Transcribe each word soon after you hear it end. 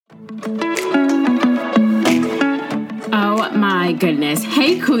Oh my goodness.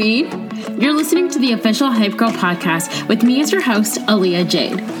 Hey, Queen. You're listening to the official Hype Girl podcast with me as your host, Aaliyah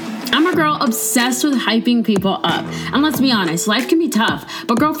Jade. I'm a girl obsessed with hyping people up. And let's be honest, life can be tough,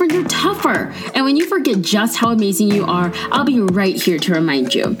 but girlfriend, you're tougher. And when you forget just how amazing you are, I'll be right here to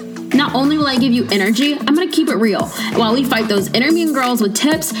remind you. Not only will I give you energy, I'm going to keep it real while we fight those inner mean girls with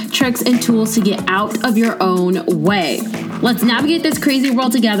tips, tricks, and tools to get out of your own way. Let's navigate this crazy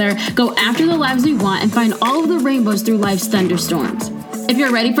world together, go after the lives we want, and find all of the rainbows through life's thunderstorms. If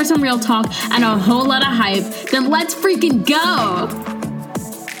you're ready for some real talk and a whole lot of hype, then let's freaking go!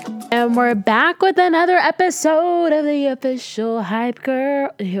 And we're back with another episode of the official Hype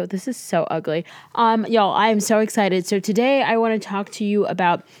Girl. Ew, this is so ugly. Y'all, I am so excited. So today I want to talk to you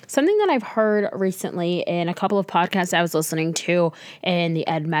about something that I've heard recently in a couple of podcasts I was listening to in the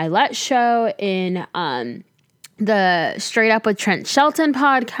Ed Mylett show, in the Straight Up with Trent Shelton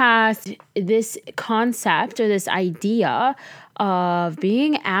podcast. This concept or this idea of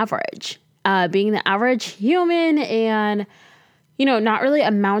being average, being the average human and not really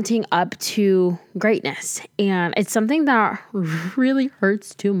amounting up to greatness. And it's something that really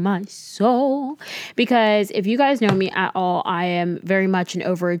hurts to my soul, because if you guys know me at all, I am very much an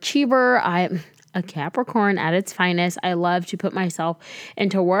overachiever. I'm a Capricorn at its finest. I love to put myself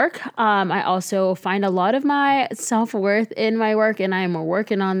into work. I also find a lot of my self-worth in my work, and I am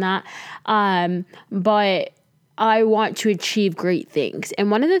working on that. But I want to achieve great things. And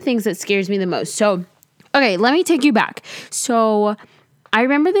one of the things that scares me the most, okay, let me take you back. So I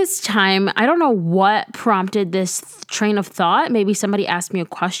remember this time, I don't know what prompted this train of thought. Maybe somebody asked me a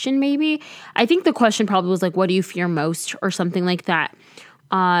question, maybe. I think the question probably was like, what do you fear most, or something like that?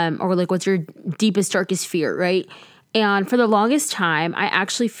 Or like, what's your deepest, darkest fear, right? And for the longest time, I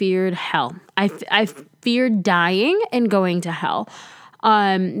actually feared hell. I feared dying and going to hell.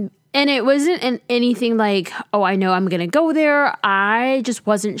 And it wasn't anything like, oh, I know I'm going to go there. I just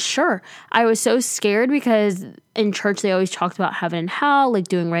wasn't sure. I was so scared because in church, they always talked about heaven and hell, like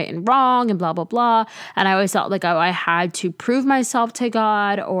doing right and wrong and blah, blah, blah. And I always felt like I had to prove myself to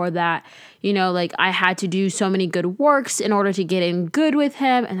God, or that, like I had to do so many good works in order to get in good with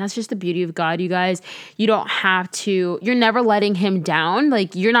him. And that's just the beauty of God, you guys. You don't have to, you're never letting him down.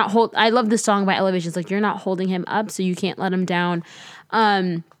 Like you're not I love the song by Elevations. Like you're not holding him up, so you can't let him down.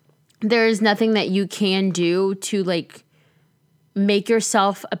 There's nothing that you can do to like make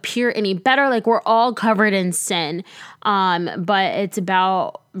yourself appear any better. Like we're all covered in sin. But it's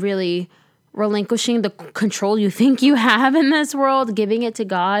about really relinquishing the control you think you have in this world, giving it to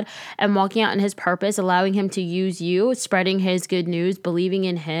God and walking out in his purpose, allowing him to use you, spreading his good news, believing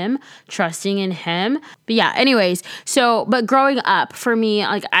in him, trusting in him. But yeah, anyways, but growing up for me,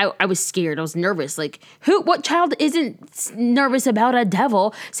 like I was scared. I was nervous. Like what child isn't nervous about a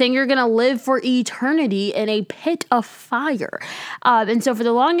devil saying you're going to live for eternity in a pit of fire? And so for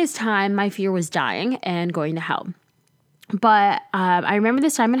the longest time, my fear was dying and going to hell. But I remember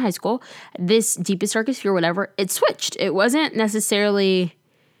this time in high school, this deepest, darkest fear, whatever, it switched. It wasn't necessarily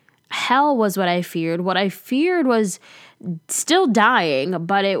hell was what I feared. What I feared was still dying,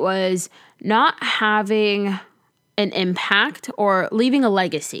 but it was not having an impact or leaving a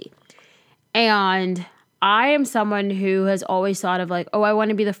legacy. And I am someone who has always thought of like, oh, I want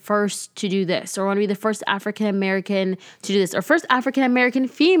to be the first to do this, or I want to be the first African-American to do this, or first African-American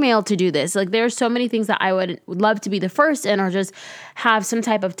female to do this. Like there are so many things that I would love to be the first in, or just have some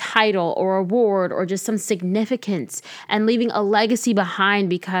type of title or award or just some significance and leaving a legacy behind,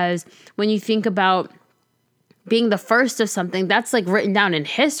 because when you think about being the first of something, that's like written down in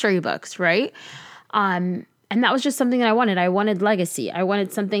history books, right? And that was just something that I wanted. I wanted legacy. I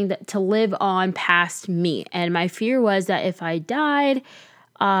wanted something to live on past me. And my fear was that if I died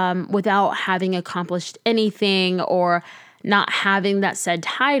without having accomplished anything, or not having that said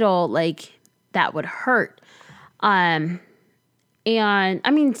title, like that would hurt. And I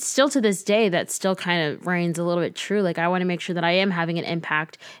mean, still to this day, that still kind of reigns a little bit true. Like I want to make sure that I am having an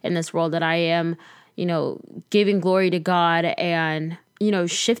impact in this world, that I am, giving glory to God and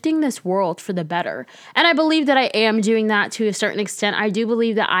shifting this world for the better. And I believe that I am doing that to a certain extent. I do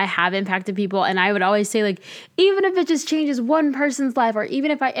believe that I have impacted people. And I would always say, like, even if it just changes one person's life, or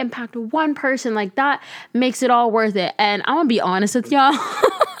even if I impact one person, like that makes it all worth it. And I'm gonna be honest with y'all.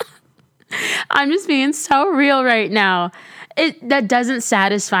 I'm just being so real right now. That doesn't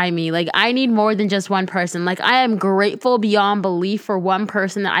satisfy me. Like, I need more than just one person. Like, I am grateful beyond belief for one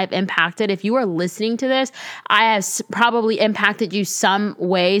person that I've impacted. If you are listening to this, I have probably impacted you some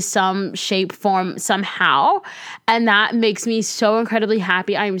way, some shape, form, somehow. And that makes me so incredibly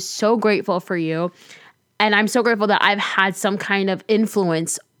happy. I am so grateful for you. And I'm so grateful that I've had some kind of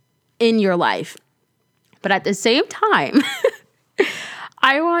influence in your life. But at the same time,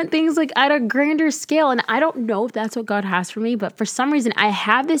 I want things like at a grander scale. And I don't know if that's what God has for me, but for some reason I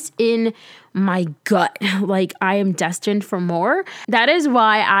have this in my gut. Like I am destined for more. That is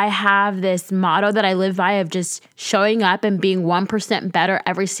why I have this motto that I live by of just showing up and being 1% better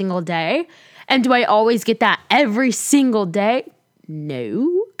every single day. And do I always get that every single day?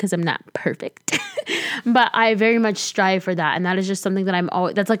 No, because I'm not perfect. But I very much strive for that. And that is just something that I'm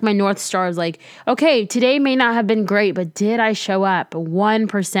always, that's like my North Star is like, okay, today may not have been great, but did I show up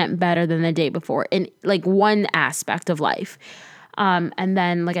 1% better than the day before in like one aspect of life? And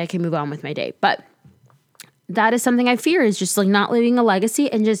then like I can move on with my day. But that is something I fear, is just like not leaving a legacy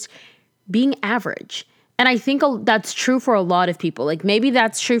and just being average. And I think that's true for a lot of people. Like maybe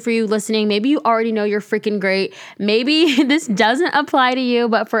that's true for you listening. Maybe you already know you're freaking great. Maybe this doesn't apply to you,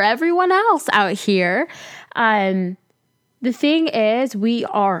 but for everyone else out here, the thing is we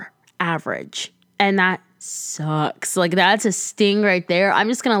are average, and that sucks. Like that's a sting right there. I'm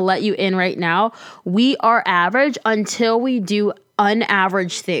just going to let you in right now. We are average until we do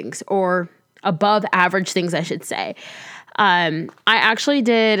unaverage things, or above average things, I should say. I actually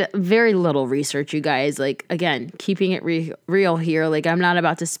did very little research, you guys. Like, again, keeping it real here. Like, I'm not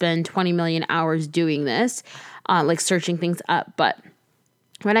about to spend 20 million hours doing this, like searching things up. But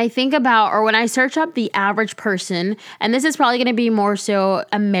when I think about, or when I search up the average person, and this is probably going to be more so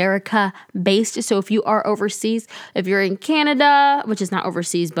America based. So if you are overseas, if you're in Canada, which is not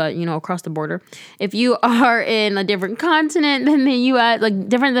overseas, but you know, across the border, if you are in a different continent than the US, like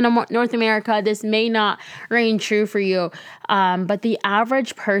different than North America, this may not reign true for you. But the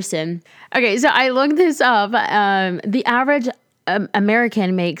average person, okay, so I looked this up. The average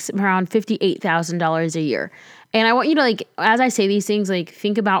American makes around $58,000 a year. And I want you to, like, as I say these things, like,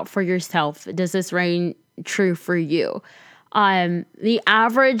 think about for yourself. Does this reign true for you? The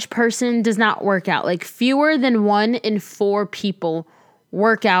average person does not work out. Like, fewer than 1 in 4 people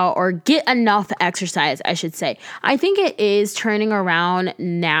work out or get enough exercise, I should say. I think it is turning around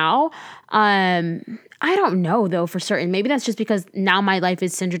now. I don't know, though, for certain. Maybe that's just because now my life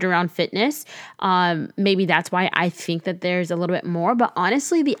is centered around fitness. Maybe that's why I think that there's a little bit more. But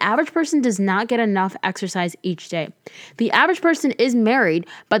honestly, the average person does not get enough exercise each day. The average person is married,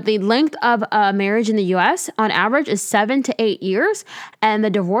 but the length of a marriage in the U.S. on average is 7 to 8 years. And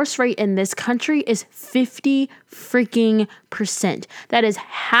the divorce rate in this country is 50% freaking percent. That is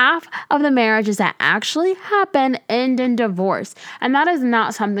half of the marriages that actually happen end in divorce. And that is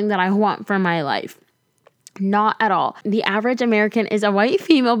not something that I want for my life. Not at all. The average American is a white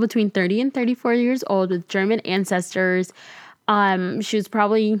female between 30 and 34 years old with German ancestors. She was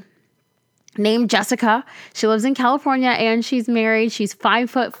probably named Jessica. She lives in California and she's married. She's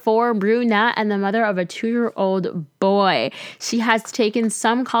 5'4", brunette, and the mother of a 2-year-old boy. She has taken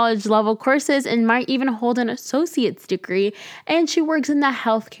some college level courses and might even hold an associate's degree. And she works in the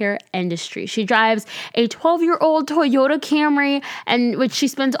healthcare industry. She drives a 12-year-old Toyota Camry, and which she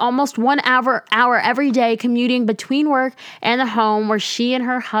spends almost 1 hour every day commuting between work and the home where she and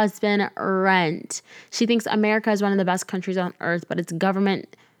her husband rent. She thinks America is one of the best countries on earth, but its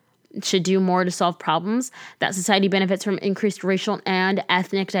government should do more to solve problems, that society benefits from increased racial and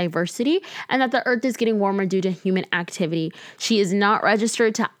ethnic diversity, and that the earth is getting warmer due to human activity. She is not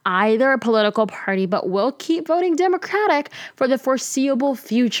registered to either political party, but will keep voting Democratic for the foreseeable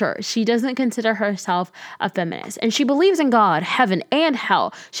future. She doesn't consider herself a feminist, and she believes in God, heaven, and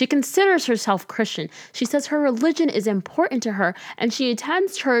hell. She considers herself Christian. She says her religion is important to her, and she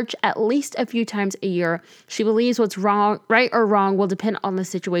attends church at least a few times a year. She believes what's wrong, right or wrong, will depend on the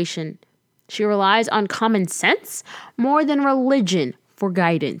situation. She relies on common sense more than religion for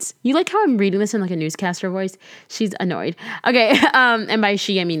guidance. You like how I'm reading this in like a newscaster voice? She's annoyed. Okay, and by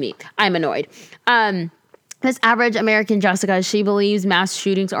she, I mean me. I'm annoyed. This average American Jessica, she believes mass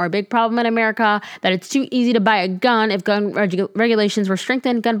shootings are a big problem in America, that it's too easy to buy a gun. If gun regulations were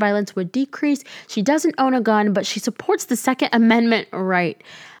strengthened, gun violence would decrease. She doesn't own a gun, but she supports the Second Amendment right.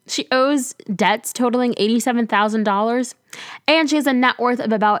 She owes debts totaling $87,000, and she has a net worth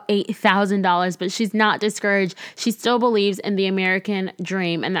of about $8,000, but she's not discouraged. She still believes in the American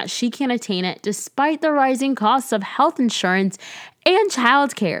dream and that she can attain it despite the rising costs of health insurance and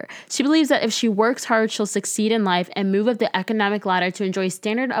childcare. She believes that if she works hard, she'll succeed in life and move up the economic ladder to enjoy a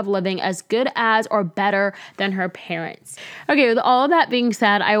standard of living as good as or better than her parents. Okay, with all of that being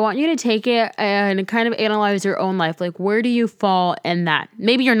said, I want you to take it and kind of analyze your own life. Like, where do you fall in that?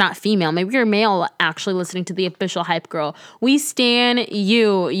 Maybe you're not female. Maybe you're male actually listening to the Official Hype Girl. We stan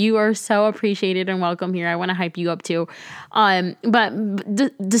you. You are so appreciated and welcome here. I want to hype you up too.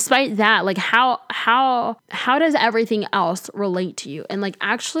 But despite that, like how does everything else relate point to you, and like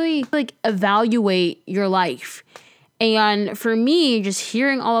actually like evaluate your life. And for me, just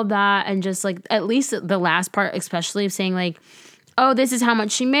hearing all of that, and just like at least the last part, especially of saying like, oh, this is how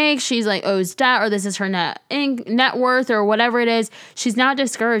much she makes, she's like owes debt, or this is her net worth, or whatever it is. She's not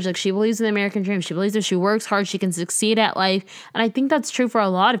discouraged. Like, she believes in the American dream. She believes if she works hard, she can succeed at life. And I think that's true for a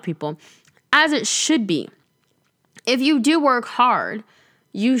lot of people, as it should be. If you do work hard,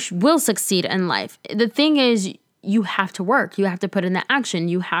 you will succeed in life. The thing is, you have to work. You have to put in the action.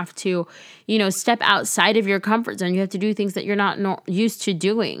 You have to, step outside of your comfort zone. You have to do things that you're not used to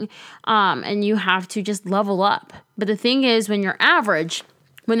doing. And you have to just level up. But the thing is, when the average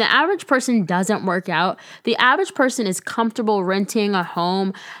person doesn't work out, the average person is comfortable renting a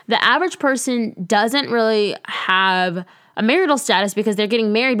home. The average person doesn't really have a marital status because they're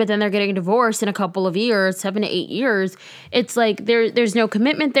getting married, but then they're getting divorced in a couple of years, 7 to 8 years. It's like there's no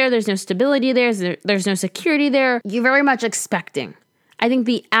commitment there. There's no stability there. There's no security there. You're very much expecting. I think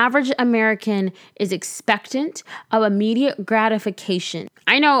the average American is expectant of immediate gratification.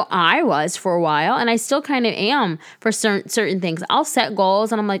 I know I was for a while, and I still kind of am for certain things. I'll set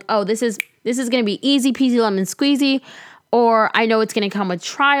goals, and I'm like, oh, this is going to be easy peasy lemon squeezy. Or I know it's going to come with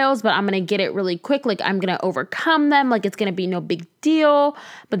trials, but I'm going to get it really quick. Like, I'm going to overcome them. Like, it's going to be no big deal.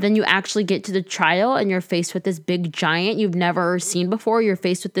 But then you actually get to the trial and you're faced with this big giant you've never seen before. You're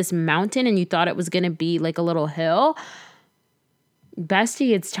faced with this mountain and you thought it was going to be like a little hill.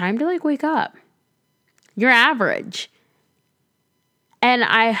 Bestie, it's time to like wake up. You're average. And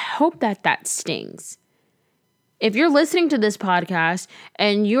I hope that stings. If you're listening to this podcast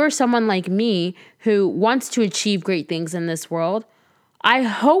and you're someone like me who wants to achieve great things in this world, I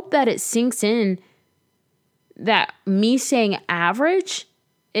hope that it sinks in that me saying average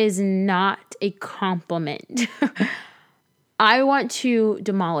is not a compliment. I want to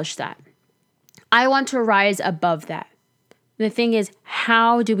demolish that. I want to rise above that. The thing is,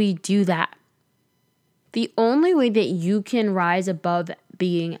 how do we do that? The only way that you can rise above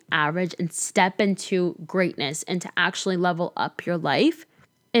being average and step into greatness and to actually level up your life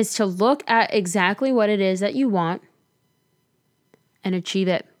is to look at exactly what it is that you want and achieve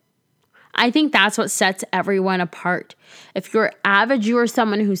it. I think that's what sets everyone apart. If you're average, you are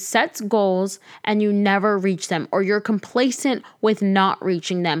someone who sets goals and you never reach them, or you're complacent with not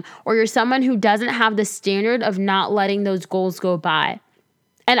reaching them, or you're someone who doesn't have the standard of not letting those goals go by.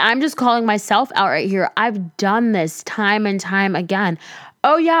 And I'm just calling myself out right here. I've done this time and time again.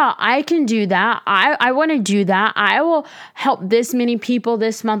 Oh yeah, I can do that. I want to do that. I will help this many people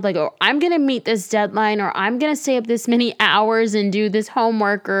this month. Like, or I'm going to meet this deadline, or I'm going to stay up this many hours and do this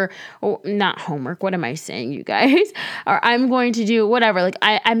homework, or not homework. What am I saying, you guys? Or I'm going to do whatever. Like,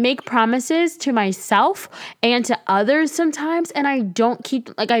 I make promises to myself and to others sometimes, and I don't keep,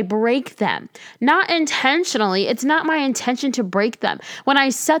 like, I break them. Not intentionally. It's not my intention to break them. When I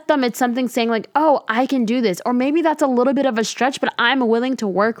set them, it's something saying like, oh, I can do this. Or maybe that's a little bit of a stretch, but I'm willing to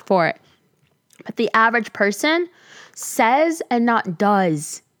work for it. But the average person says and not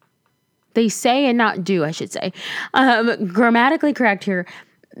does. They say and not do, I should say. Grammatically correct here.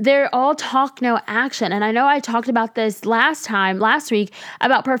 They're all talk, no action. And I know I talked about this last week,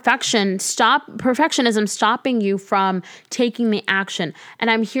 about perfectionism stopping you from taking the action. And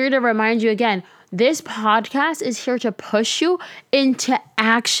I'm here to remind you again, this podcast is here to push you into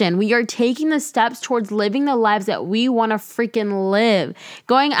action. We are taking the steps towards living the lives that we want to freaking live,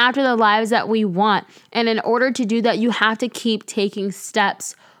 going after the lives that we want. And in order to do that, you have to keep taking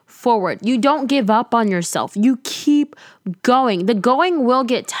steps forward. You don't give up on yourself. You keep going. The going will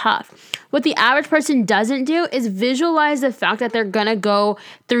get tough. What the average person doesn't do is visualize the fact that they're going to go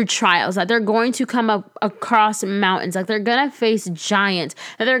through trials, that they're going to come up across mountains, that they're going to face giants,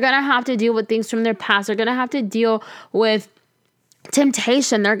 that they're going to have to deal with things from their past. They're going to have to deal with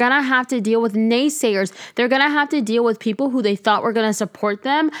temptation. They're going to have to deal with naysayers. They're going to have to deal with people who they thought were going to support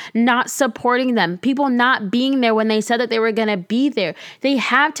them, not supporting them. People not being there when they said that they were going to be there. They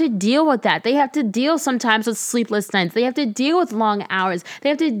have to deal with that. They have to deal sometimes with sleepless nights. They have to deal with long hours. They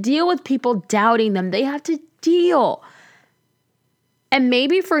have to deal with people doubting them. They have to deal. And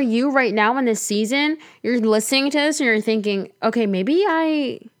maybe for you right now in this season, you're listening to this and you're thinking, okay, maybe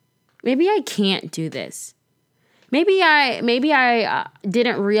I can't do this. Maybe I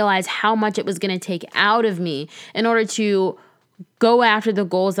didn't realize how much it was going to take out of me in order to go after the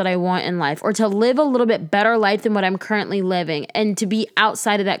goals that I want in life, or to live a little bit better life than what I'm currently living, and to be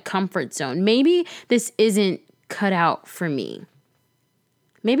outside of that comfort zone. Maybe this isn't cut out for me.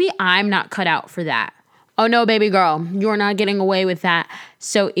 Maybe I'm not cut out for that. Oh no, baby girl, you're not getting away with that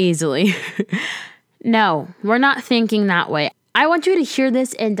so easily. No, we're not thinking that way. I want you to hear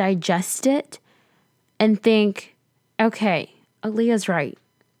this and digest it and think, okay, Aaliyah's right.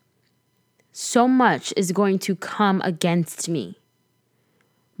 So much is going to come against me.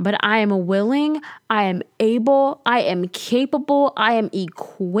 But I am willing, I am able, I am capable, I am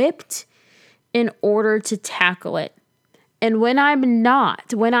equipped in order to tackle it. And when I'm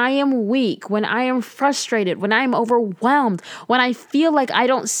not, when I am weak, when I am frustrated, when I am overwhelmed, when I feel like I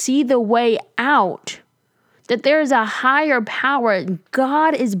don't see the way out, that there is a higher power,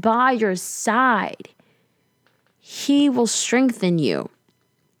 God is by your side, He will strengthen you.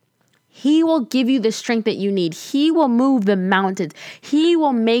 He will give you the strength that you need. He will move the mountains. He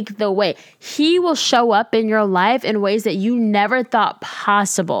will make the way. He will show up in your life in ways that you never thought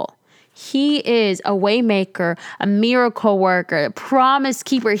possible. He is a way maker, a miracle worker, a promise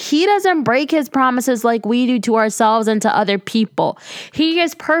keeper. He doesn't break his promises like we do to ourselves and to other people. He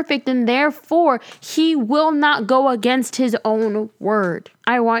is perfect, and therefore he will not go against his own word.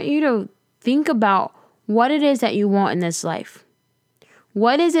 I want you to think about what it is that you want in this life.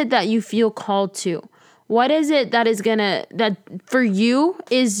 What is it that you feel called to? What is it that for you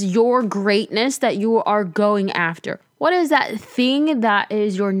is your greatness that you are going after? What is that thing that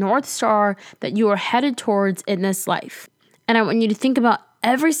is your North Star that you are headed towards in this life? And I want you to think about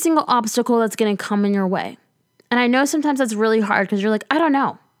every single obstacle that's going to come in your way. And I know sometimes that's really hard because you're like, I don't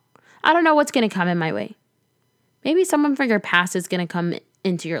know. I don't know what's going to come in my way. Maybe someone from your past is going to come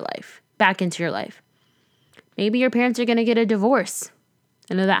into your life, back into your life. Maybe your parents are going to get a divorce.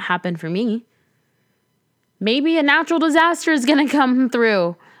 I know that happened for me. Maybe a natural disaster is going to come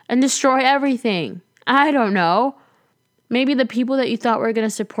through and destroy everything. I don't know. Maybe the people that you thought were going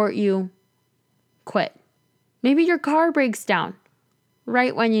to support you quit. Maybe your car breaks down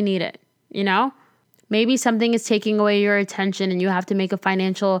right when you need it, you know? Maybe something is taking away your attention and you have to make a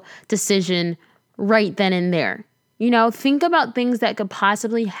financial decision right then and there. You know, think about things that could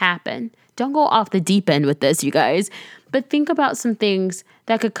possibly happen. Don't go off the deep end with this, you guys. But think about some things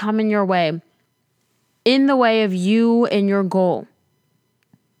that could come in your way, in the way of you and your goal.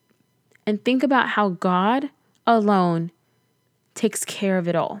 And think about how God alone takes care of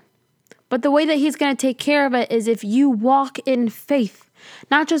it all. But the way that He's going to take care of it is if you walk in faith,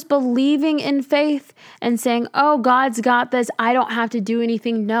 not just believing in faith and saying, oh, God's got this, I don't have to do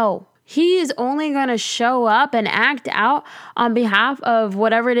anything. No. He is only going to show up and act out on behalf of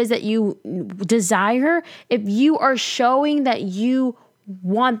whatever it is that you desire if you are showing that you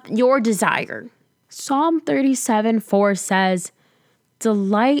want your desire. Psalm 37:4 says,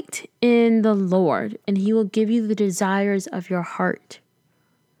 delight in the Lord, and He will give you the desires of your heart.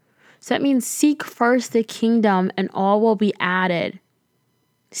 So that means seek first the kingdom and all will be added.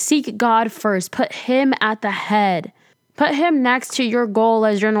 Seek God first. Put Him at the head. Put Him next to your goal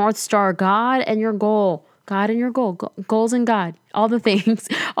as your North Star. God and your goal. God and your goal. Goals and God. All the things.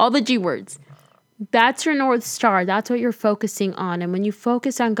 All the G words. That's your North Star. That's what you're focusing on. And when you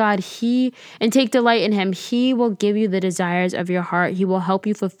focus on God, and take delight in Him, He will give you the desires of your heart. He will help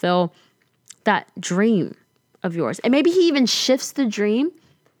you fulfill that dream of yours. And maybe He even shifts the dream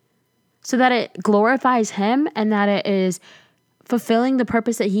so that it glorifies Him and that it is fulfilling the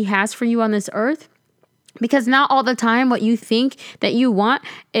purpose that He has for you on this earth. Because not all the time what you think that you want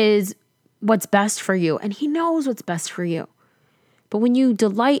is what's best for you. And He knows what's best for you. But when you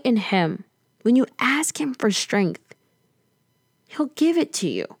delight in Him, when you ask Him for strength, He'll give it to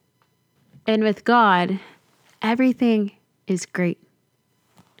you. And with God, everything is great.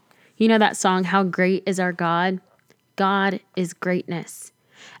 You know that song, How Great Is Our God? God is greatness.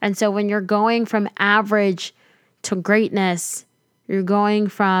 And so when you're going from average to greatness, you're going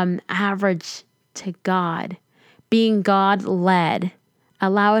from average to God, being God-led.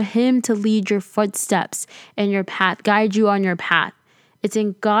 Allow Him to lead your footsteps and your path, guide you on your path. It's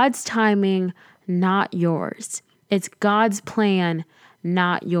in God's timing, not yours. It's God's plan,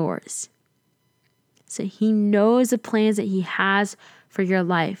 not yours. So He knows the plans that He has for your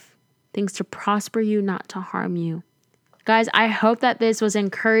life, things to prosper you, not to harm you. Guys, I hope that this was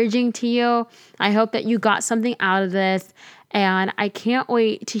encouraging to you. I hope that you got something out of this. And I can't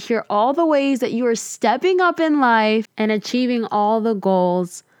wait to hear all the ways that you are stepping up in life and achieving all the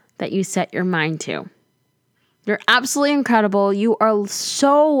goals that you set your mind to. You're absolutely incredible. You are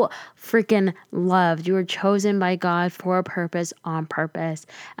so freaking loved. You were chosen by God for a purpose, on purpose.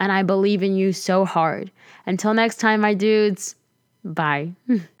 And I believe in you so hard. Until next time, my dudes, bye.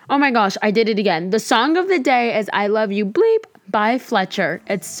 Oh my gosh, I did it again. The song of the day is I Love You Bleep by Fletcher.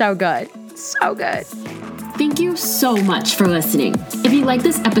 It's so good. So good. Thank you so much for listening. If you like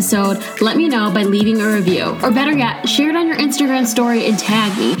this episode, let me know by leaving a review. Or better yet, share it on your Instagram story and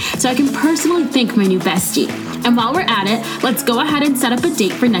tag me so I can personally thank my new bestie. And while we're at it, let's go ahead and set up a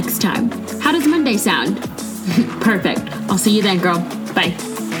date for next time. How does Monday sound? Perfect. I'll see you then, girl. Bye.